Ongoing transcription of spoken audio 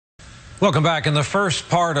Welcome back. In the first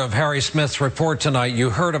part of Harry Smith's report tonight,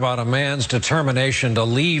 you heard about a man's determination to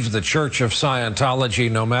leave the Church of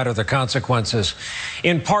Scientology no matter the consequences.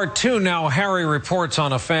 In part two, now Harry reports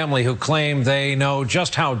on a family who claim they know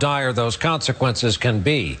just how dire those consequences can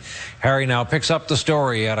be. Harry now picks up the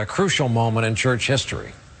story at a crucial moment in church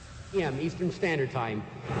history. p.m. Eastern Standard Time,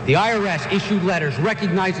 the IRS issued letters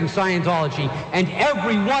recognizing Scientology and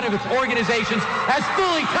every one of its organizations as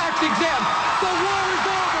fully tax-exempt. The war is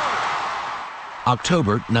over!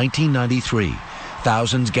 October 1993.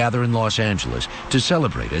 Thousands gather in Los Angeles to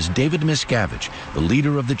celebrate as David Miscavige, the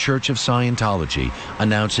leader of the Church of Scientology,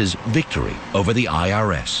 announces victory over the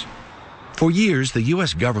IRS. For years, the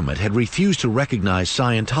U.S. government had refused to recognize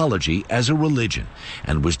Scientology as a religion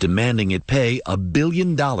and was demanding it pay $1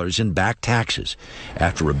 billion in back taxes.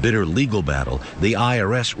 After a bitter legal battle, the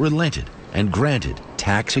IRS relented and granted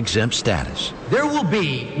tax-exempt status. There will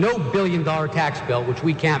be no billion-dollar tax bill which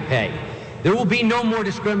we can't pay. There will be no more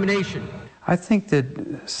discrimination. I think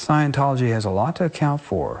that Scientology has a lot to account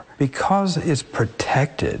for. Because it's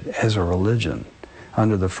protected as a religion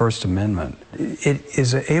under the First Amendment, it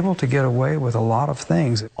is able to get away with a lot of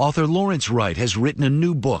things. Author Lawrence Wright has written a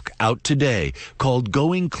new book out today called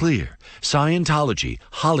Going Clear: Scientology,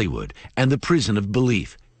 Hollywood, and the Prison of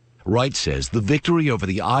Belief. Wright says the victory over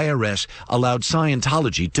the IRS allowed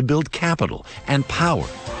Scientology to build capital and power.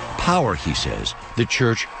 Power, he says, the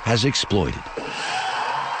church has exploited.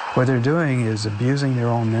 What they're doing is abusing their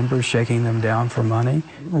own members, shaking them down for money,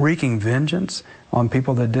 wreaking vengeance on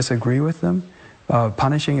people that disagree with them,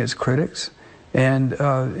 punishing its critics,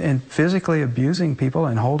 and physically abusing people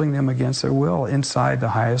and holding them against their will inside the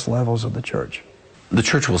highest levels of the church. The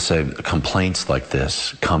church will say complaints like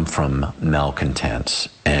this come from malcontents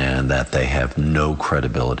and that they have no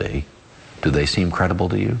credibility. Do they seem credible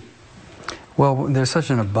to you? Well, there's such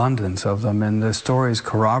an abundance of them, and the stories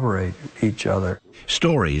corroborate each other.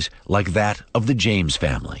 Stories like that of the James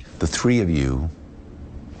family. The three of you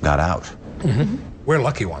got out. Mm-hmm. We're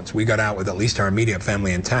lucky ones. We got out with at least our immediate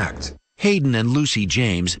family intact. Hayden and Lucy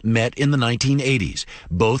James met in the 1980s,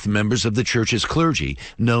 both members of the church's clergy,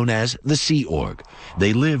 known as the Sea Org.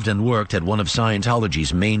 They lived and worked at one of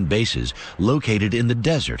Scientology's main bases, located in the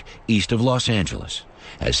desert east of Los Angeles.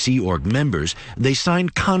 As Sea Org members, they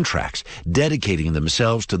signed contracts dedicating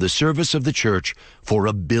themselves to the service of the church for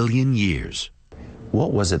 1 billion years.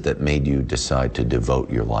 What was it that made you decide to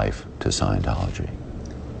devote your life to Scientology?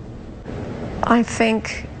 I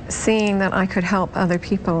think seeing that I could help other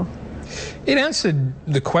people. It answered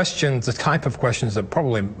the questions, the type of questions that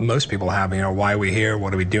probably most people have. You know, why are we here?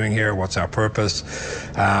 What are we doing here? What's our purpose?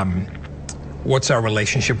 What's our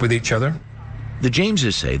relationship with each other? The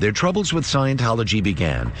Jameses say their troubles with Scientology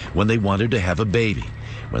began when they wanted to have a baby.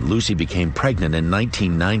 When Lucy became pregnant in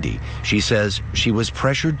 1990, she says she was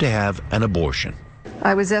pressured to have an abortion.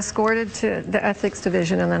 I was escorted to the ethics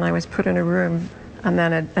division, and then I was put in a room, and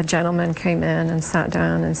then a gentleman came in and sat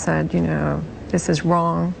down and said, you know, this is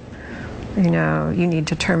wrong. You know, you need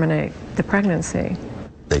to terminate the pregnancy.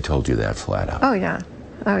 They told you that flat out? Oh, yeah.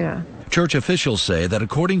 Oh, yeah. Church officials say that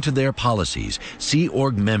according to their policies, Sea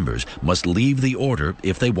Org members must leave the order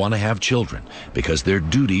if they want to have children because their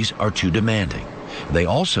duties are too demanding. They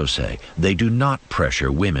also say they do not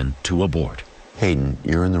pressure women to abort. Hayden,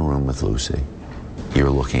 you're in the room with Lucy. You're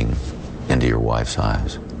looking into your wife's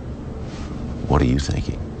eyes. What are you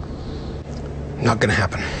thinking? Not going to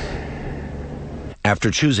happen.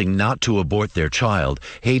 After choosing not to abort their child,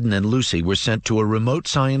 Hayden and Lucy were sent to a remote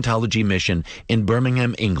Scientology mission in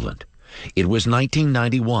Birmingham, England. It was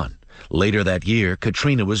 1991. Later that year,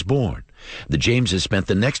 Katrina was born. The Jameses spent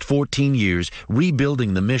the next 14 years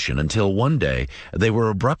rebuilding the mission until one day they were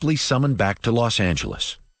abruptly summoned back to Los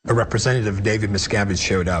Angeles. A representative, David Miscavige,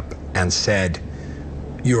 showed up and said,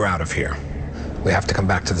 "You're out of here. We have to come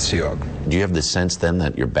back to the Sea Org." Do you have the sense then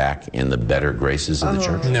that you're back in the better graces of the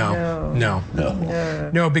church?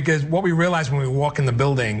 No, because what we realize when we walk in the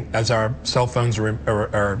building, as our cell phones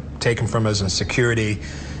are taken from us and security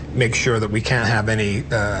make sure that we can't have any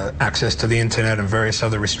access to the internet and various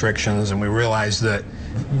other restrictions, and we realize that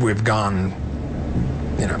we've gone,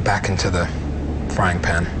 you know, back into the frying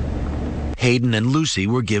pan. Hayden and Lucy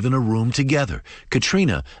were given a room together.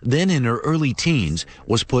 Katrina, then in her early teens,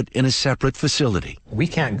 was put in a separate facility. We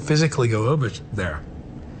can't physically go over there.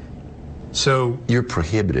 So you're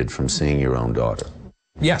prohibited from seeing your own daughter.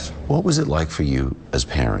 Yes. What was it like for you as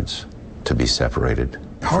parents to be separated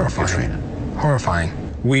from Katrina? Horrifying.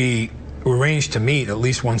 We arranged to meet at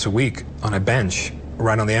least once a week on a bench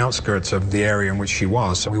right on the outskirts of the area in which she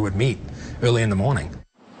was. So we would meet early in the morning.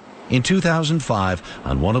 In 2005,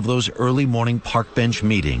 on one of those early morning park bench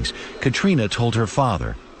meetings, Katrina told her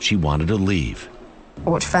father she wanted to leave. I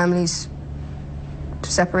watched families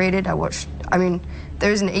separated. I mean,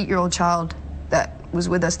 there's an 8-year-old child that was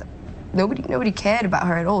with us. Nobody cared about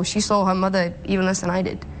her at all. She saw her mother even less than I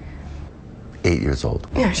did. 8 years old?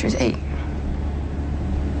 Yeah, she was 8.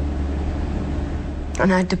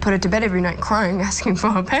 And I had to put her to bed every night crying, asking for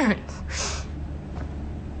her parents.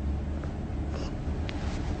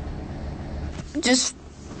 Just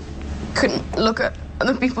couldn't look at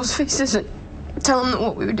other people's faces and tell them that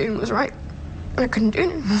what we were doing was right. I couldn't do it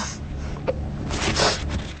anymore.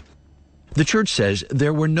 The church says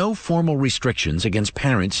there were no formal restrictions against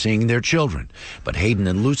parents seeing their children, but Hayden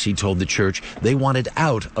and Lucy told the church they wanted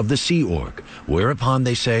out of the Sea Org, whereupon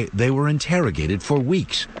they say they were interrogated for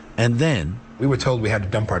weeks, and then... We were told we had to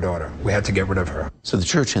dump our daughter. We had to get rid of her. So the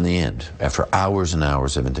church in the end, after hours and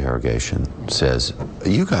hours of interrogation, says,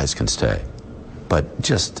 you guys can stay, but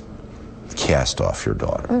just cast off your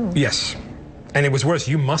daughter. Yes. And it was worse,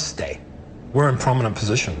 you must stay. We're in prominent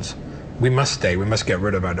positions. We must stay. We must get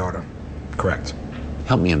rid of our daughter. Correct.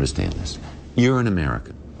 Help me understand this. You're an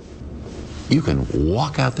American. You can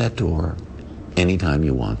walk out that door anytime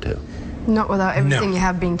you want to. Not without everything you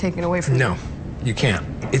have being taken away from you. No, you can't.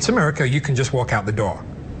 It's America. You can just walk out the door.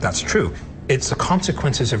 That's true. It's the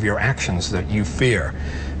consequences of your actions that you fear.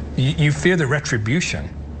 You fear the retribution.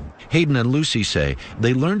 Hayden and Lucy say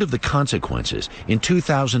they learned of the consequences in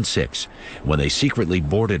 2006 when they secretly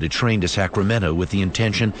boarded a train to Sacramento with the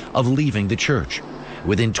intention of leaving the church.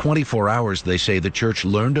 Within 24 hours, they say the church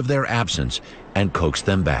learned of their absence and coaxed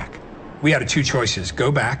them back. We had 2 choices, go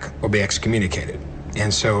back or be excommunicated.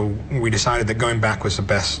 And so we decided that going back was the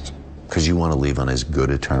best. Because you want to leave on as good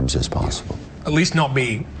a terms as possible. At least not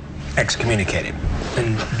be excommunicated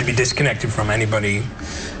and to be disconnected from anybody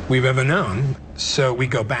we've ever known. So we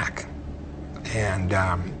go back, and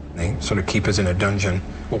they sort of keep us in a dungeon,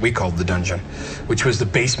 what we called the dungeon, which was the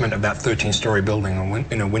basement of that 13-story building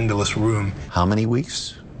in a windowless room. How many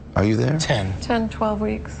weeks are you there? 10, 12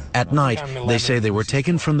 weeks. At night, they say they were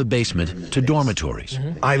taken from the basement to dormitories.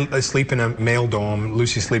 I sleep in a male dorm,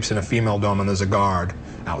 Lucy sleeps in a female dorm, and there's a guard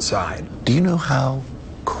outside. Do you know how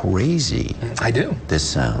crazy I do. This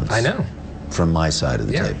sounds? I know. From my side of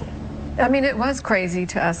the table. I mean, it was crazy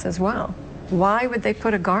to us as well. Why would they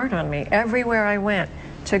put a guard on me? Everywhere I went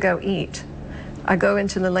to go eat, I go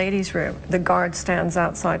into the ladies' room, the guard stands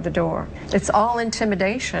outside the door. It's all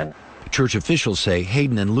intimidation. Church officials say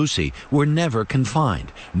Hayden and Lucy were never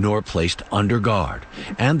confined, nor placed under guard.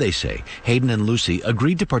 And they say Hayden and Lucy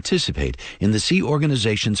agreed to participate in the Sea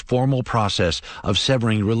Organization's formal process of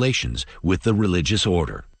severing relations with the religious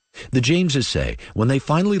order. The Jameses say when they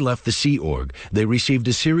finally left the Sea Org, they received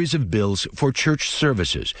a series of bills for church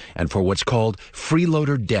services and for what's called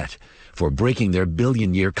freeloader debt for breaking their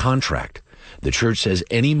billion-year contract. The church says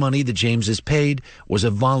any money the Jameses paid was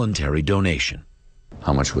a voluntary donation.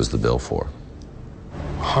 How much was the bill for?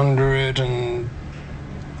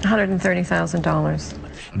 $130,000.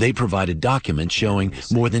 They provided documents showing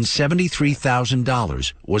more than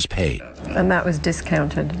 $73,000 was paid. And that was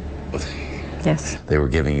discounted. Yes. They were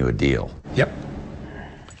giving you a deal. Yep.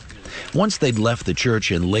 Once they'd left the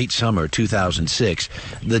church in late summer 2006,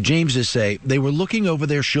 the Jameses say they were looking over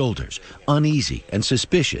their shoulders, uneasy and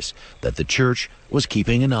suspicious that the church was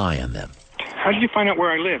keeping an eye on them. How did you find out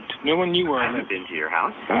where I lived? No one knew where I lived. I haven't been to your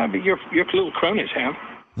house. But your little cronies have.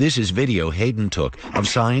 This is video Hayden took of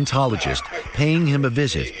Scientologists paying him a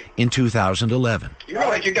visit in 2011. You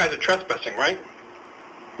realize you guys are trespassing, right?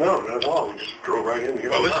 No, not at all. We just drove right in here.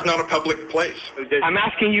 Well, this is not a public place. I'm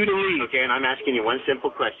asking you to leave. Okay, and I'm asking you one simple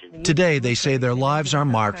question. Today, they say their lives are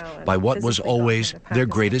marked by what was always their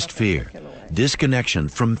greatest fear, disconnection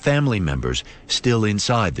from family members still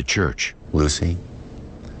inside the church. Lucy,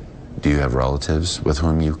 do you have relatives with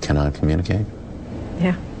whom you cannot communicate?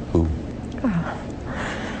 Yeah. Who? Oh.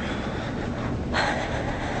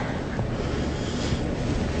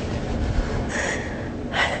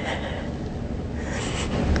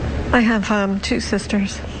 I have 2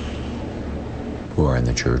 sisters. Who are in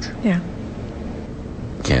the church? Yeah.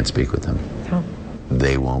 Can't speak with them? No.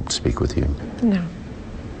 They won't speak with you? No.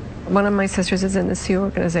 One of my sisters is in the Sea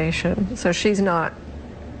Organization, so she's not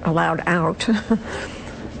allowed out.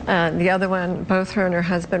 And the other one, both her and her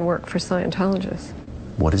husband work for Scientologists.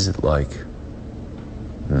 What is it like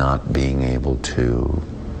not being able to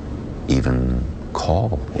even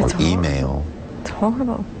call or email It's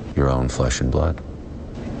horrible. your own flesh and blood?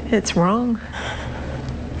 It's wrong.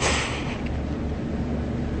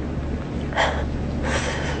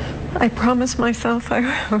 I promised myself I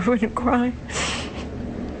wouldn't cry.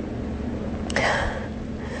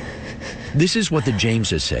 This is what the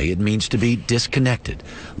Jameses say it means to be disconnected.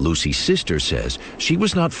 Lucy's sister says she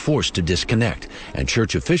was not forced to disconnect, and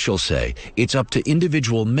church officials say it's up to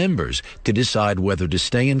individual members to decide whether to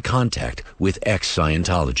stay in contact with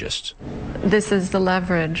ex-Scientologists. This is the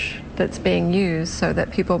leverage that's being used so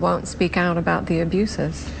that people won't speak out about the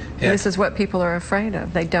abuses. Yeah. This is what people are afraid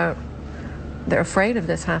of. They're afraid of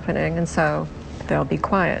this happening, and so they'll be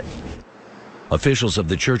quiet. Officials of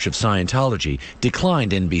the Church of Scientology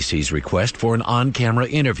declined NBC's request for an on-camera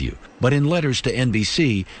interview, but in letters to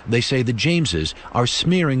NBC, they say the Jameses are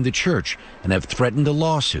smearing the church and have threatened a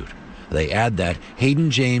lawsuit. They add that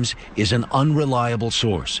Hayden James is an unreliable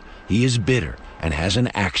source. He is bitter and has an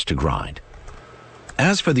axe to grind.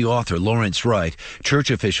 As for the author, Lawrence Wright, church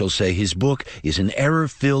officials say his book is an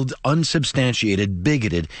error-filled, unsubstantiated,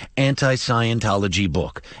 bigoted, anti-Scientology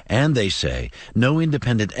book. And they say no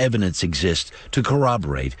independent evidence exists to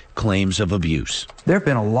corroborate claims of abuse. There have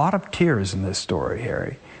been a lot of tears in this story,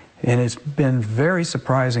 Harry. And it's been very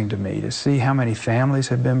surprising to me to see how many families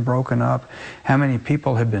have been broken up, how many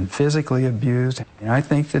people have been physically abused. And I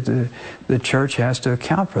think that the church has to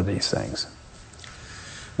account for these things.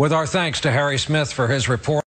 With our thanks to Harry Smith for his report.